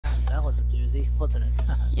easy. What's in it?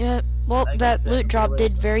 Yeah, well, Like I that said, loot drop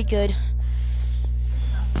did little very good.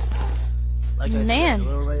 Like I Man. said, a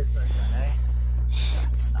little ray of sunshine, eh?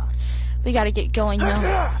 No. We gotta get going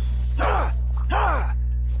now.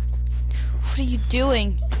 What are you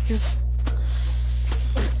doing? You're...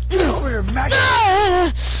 Over here,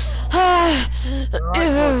 maggot! Alright,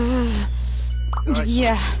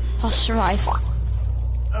 Yeah, I'll survive.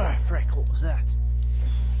 Frick, what was that?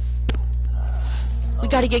 We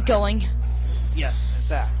gotta get going. Yes, and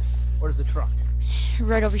fast. Where's the truck?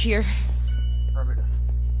 Right over here. Affirmative.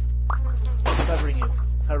 Covering you.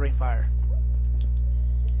 Covering fire.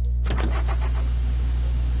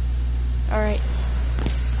 Alright.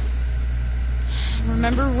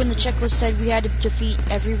 Remember when the checklist said we had to defeat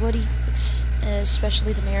everybody,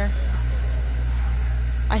 especially the mayor?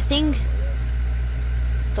 I think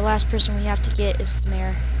the last person we have to get is the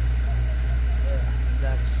mayor. Yeah,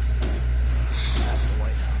 that's the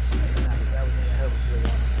White House. That was a hell of a good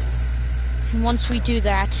one. And once we do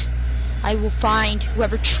that, I will find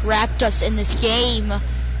whoever trapped us in this game. Slaughtered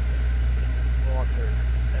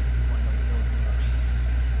everyone that we know.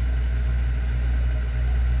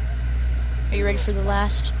 Are you ready for the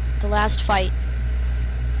last fight?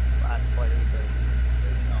 Last fight of the day.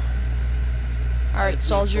 Alright,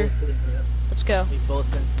 soldier. Let's go. We've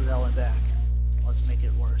both been through hell and back. Let's make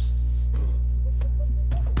it worse.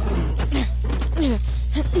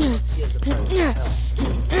 Let's give the president hell.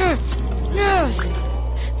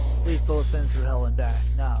 We've both been through hell and back.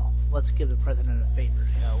 Now, let's give the president a favor,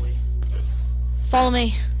 shall we? Follow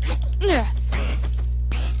me.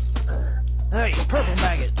 Hey, purple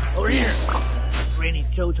maggot, over here! Rainy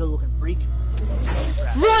Jojo looking freak.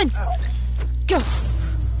 Run! Go!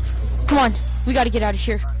 Come on, we gotta get out of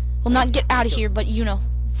here. Well, not get out of here, but you know,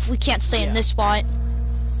 we can't stay in this spot.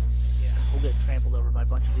 Yeah, we'll get trampled over by a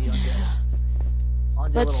bunch of the undead.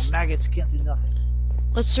 Undead little maggots can't do nothing.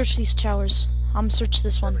 Let's search these towers. I'm gonna search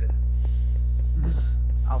this one.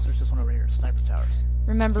 I'll search this one over here, sniper towers.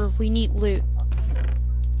 Remember, we need loot.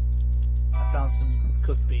 I found some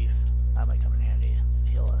cooked beef. That might come in handy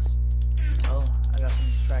to heal us. Oh, I got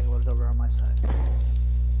some stragglers over on my side.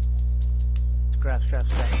 Scrap.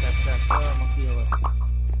 Oh, monkey yellow.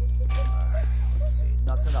 Let's see.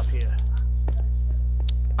 Nothing up here.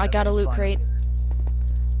 I got a loot crate.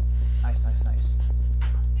 Nice.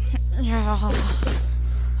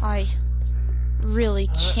 I really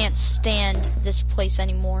can't stand this place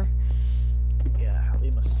anymore. Yeah, we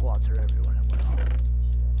must slaughter everyone and went home.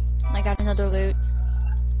 I got another loot.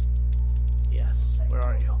 Yes, where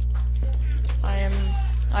are you?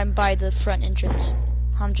 I'm by the front entrance.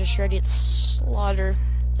 I'm just ready to slaughter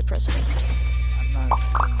the president. I'm not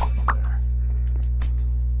seeing you anywhere.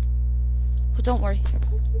 But don't worry.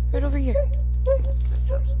 Right over here. Good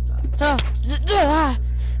job sometimes.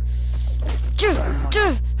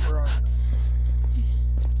 Where are you?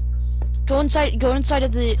 Go inside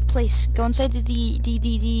of the place. Go inside of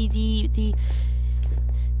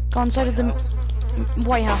go inside of the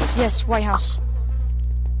White House. Yes, White House.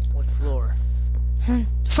 What floor?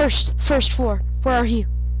 First floor. Where are you?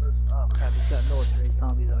 Oh crap, he's got military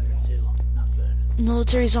zombies out here too. Not good.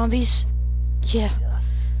 Military zombies? Yeah.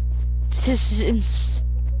 This is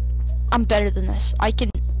I'm better than this. I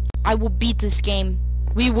will beat this game.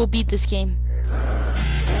 We will beat this game.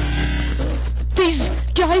 These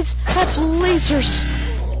guys have lasers.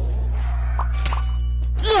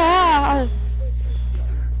 Ah!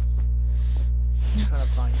 I'm trying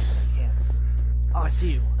to find you, but I can't. Oh, I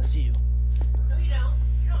see you. No, you don't.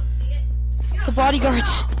 You don't see it. The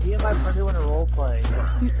bodyguards. Me and my friend doing a role play.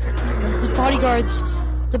 The bodyguards.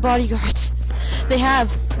 They have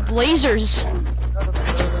lasers.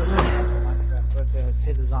 Let's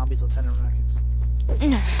hit the zombies, Lieutenant Rackets.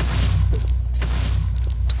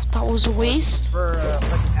 That was a waste. For like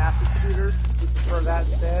an acid shooter, you prefer that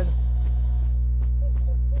instead?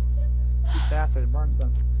 Too fast, I'd burn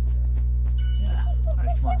some. Yeah.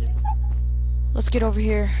 Alright, come on, dude. Let's get over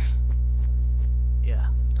here. Yeah.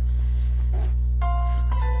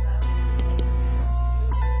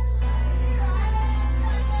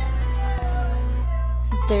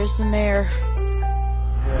 There's the mayor.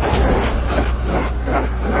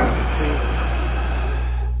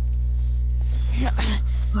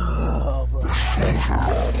 Oh, bro. We're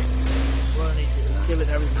gonna need to give it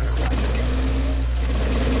everything.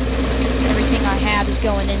 Everything I have is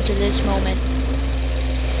going into this moment.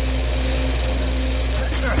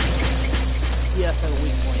 Yes, I have a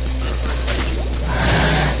weak point.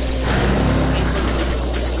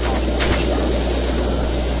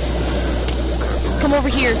 Come over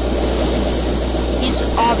here. He's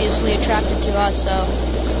obviously attracted to us, so.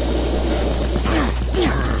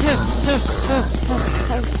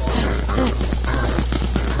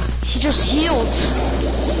 He just healed.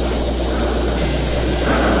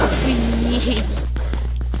 We need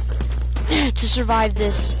to survive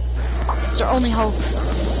this. It's our only hope.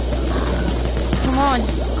 Come on.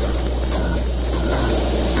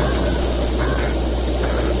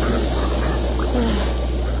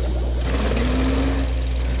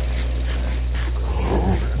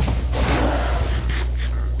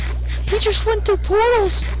 He just went through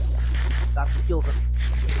portals. That's what kills him.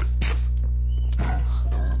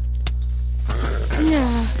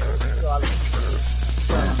 Yeah.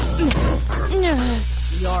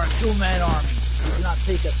 We are a two-man army. You cannot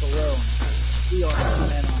take us alone. We are a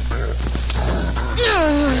two-man army.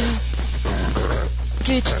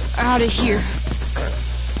 Get out of here.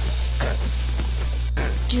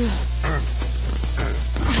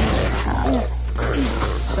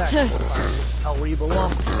 Back to hell where you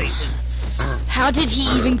belong, Satan. How did he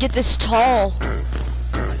even get this tall? I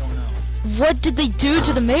don't know. What did they do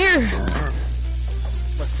to the mayor?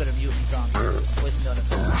 Let's put a mutant zombie. Wasting on it.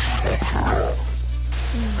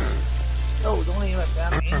 No, don't aim at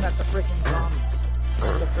them. Aim at the freaking zombies.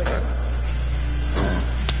 The freaking.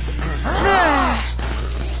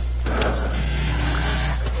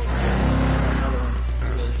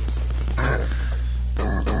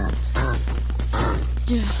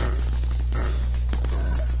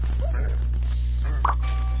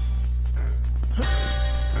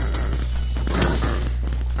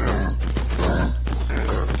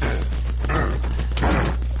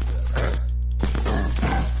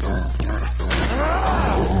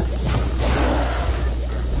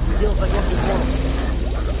 Feels like empty portal.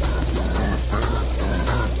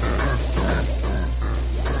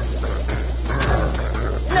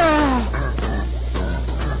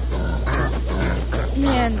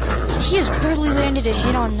 Man, he has barely landed a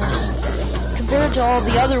hit on us. Compared to all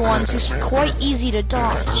the other ones, he's quite easy to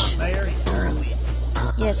dodge. Mayor, he's very weak.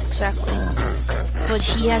 Yes, exactly. But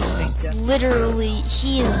he has literally,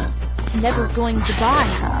 he is never going to die.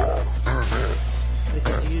 We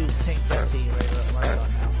could use Tank Deputy right on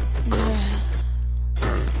now.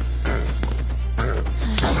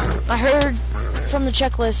 I heard from the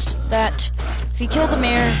checklist that if you kill the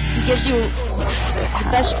mayor, he gives you the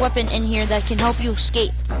best weapon in here that can help you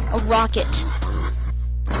escape. A rocket.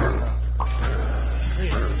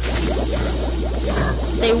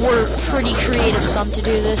 They were pretty creative, some, to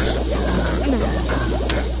do this.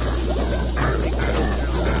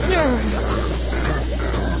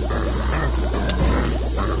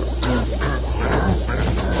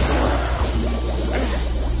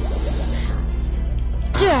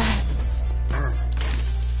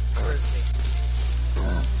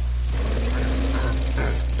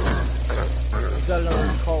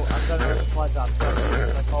 I've got another supply drop.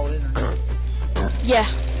 Can I call it in or not? Yeah.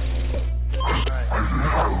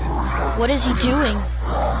 Alright. What is he doing?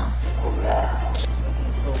 Oh my.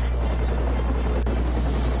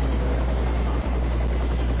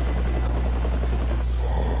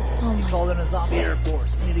 Called in a zombie air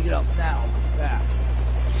force. We need to get up now. Fast.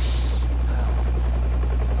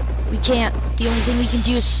 We can't. The only thing we can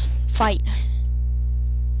do is fight.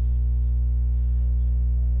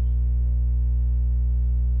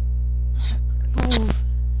 Ooh.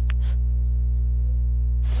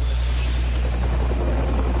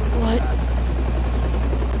 What?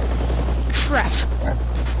 Crap.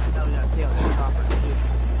 Now we gotta stay on the copper.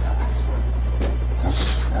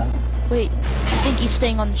 Wait, I think he's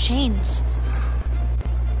staying on the chains.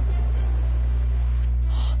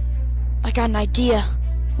 I got an idea.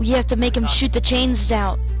 We have to make him shoot the chains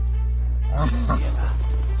out. Yeah.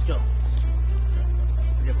 Let's go.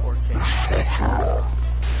 Report change.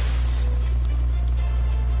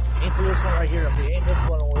 Aim for this one right here. If we aim this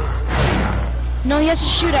one away. No, he has to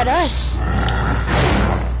shoot at us.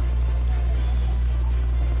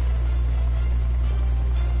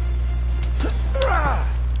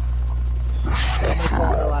 Somebody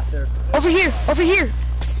call the last air. Over here, over here.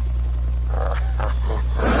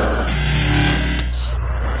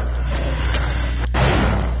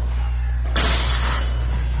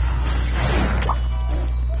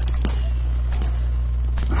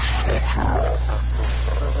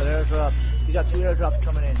 There's an airdrop. You got 2 airdrops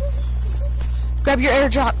coming in. Grab your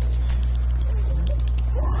airdrop.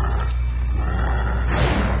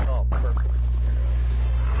 Oh, perfect.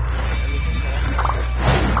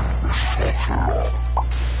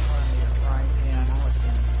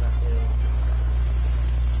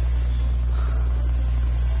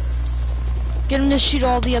 Get him to shoot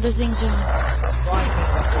all the other things in.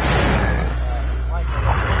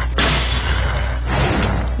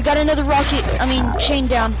 We got another rocket, chain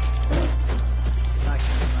down.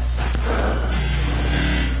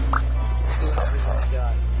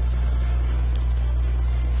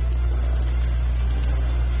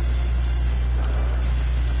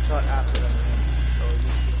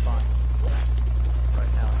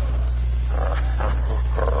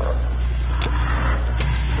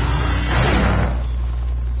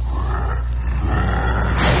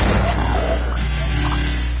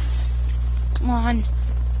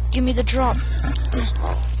 give me the drop. We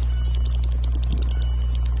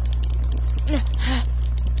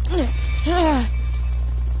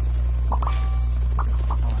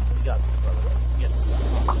got this, brother. We get this.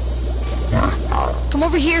 Come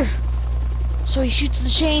over here. So he shoots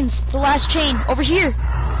the chains. The last chain. Over here.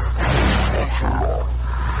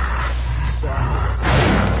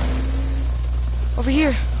 Over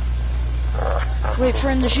here. Wait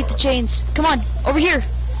for him to shoot the chains. Come on. Over here.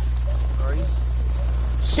 Where are you?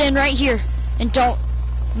 Stand right here. And don't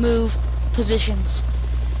move positions.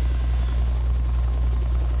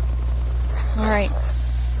 Alright.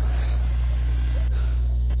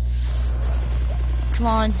 Come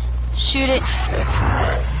on. Shoot it.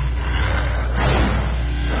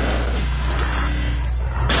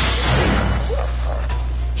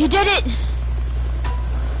 He did it!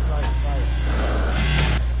 Nice,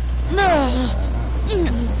 nice. No.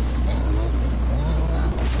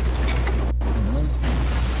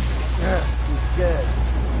 Yes, he's dead.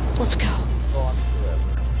 Let's go. Gone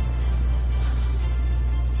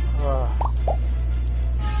forever.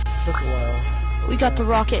 Took a while. We got the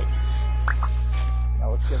rocket. Now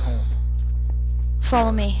let's get home.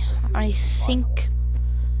 Follow me. I think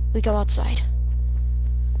we go outside.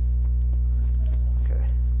 Okay.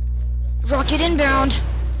 Rocket inbound.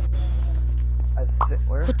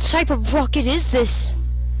 Where? What type of rocket is this?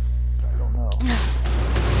 I don't know.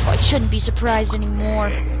 Oh, I shouldn't be surprised anymore.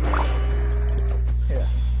 Yeah.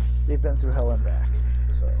 They've been through hell and back.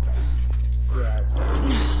 So. Yeah.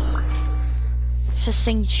 This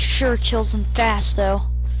thing sure kills them fast, though.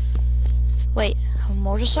 Wait, a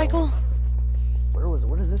motorcycle?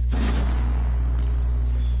 What is this? Let's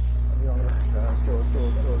go.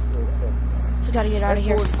 We gotta get out of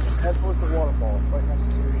here. Head towards the waterfall, right next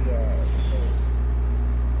to the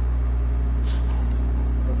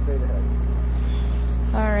let's stay ahead.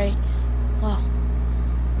 Alright. Well,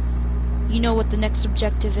 you know what the next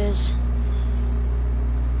objective is.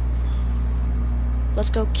 Let's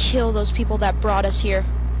go kill those people that brought us here.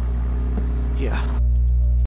 Yeah.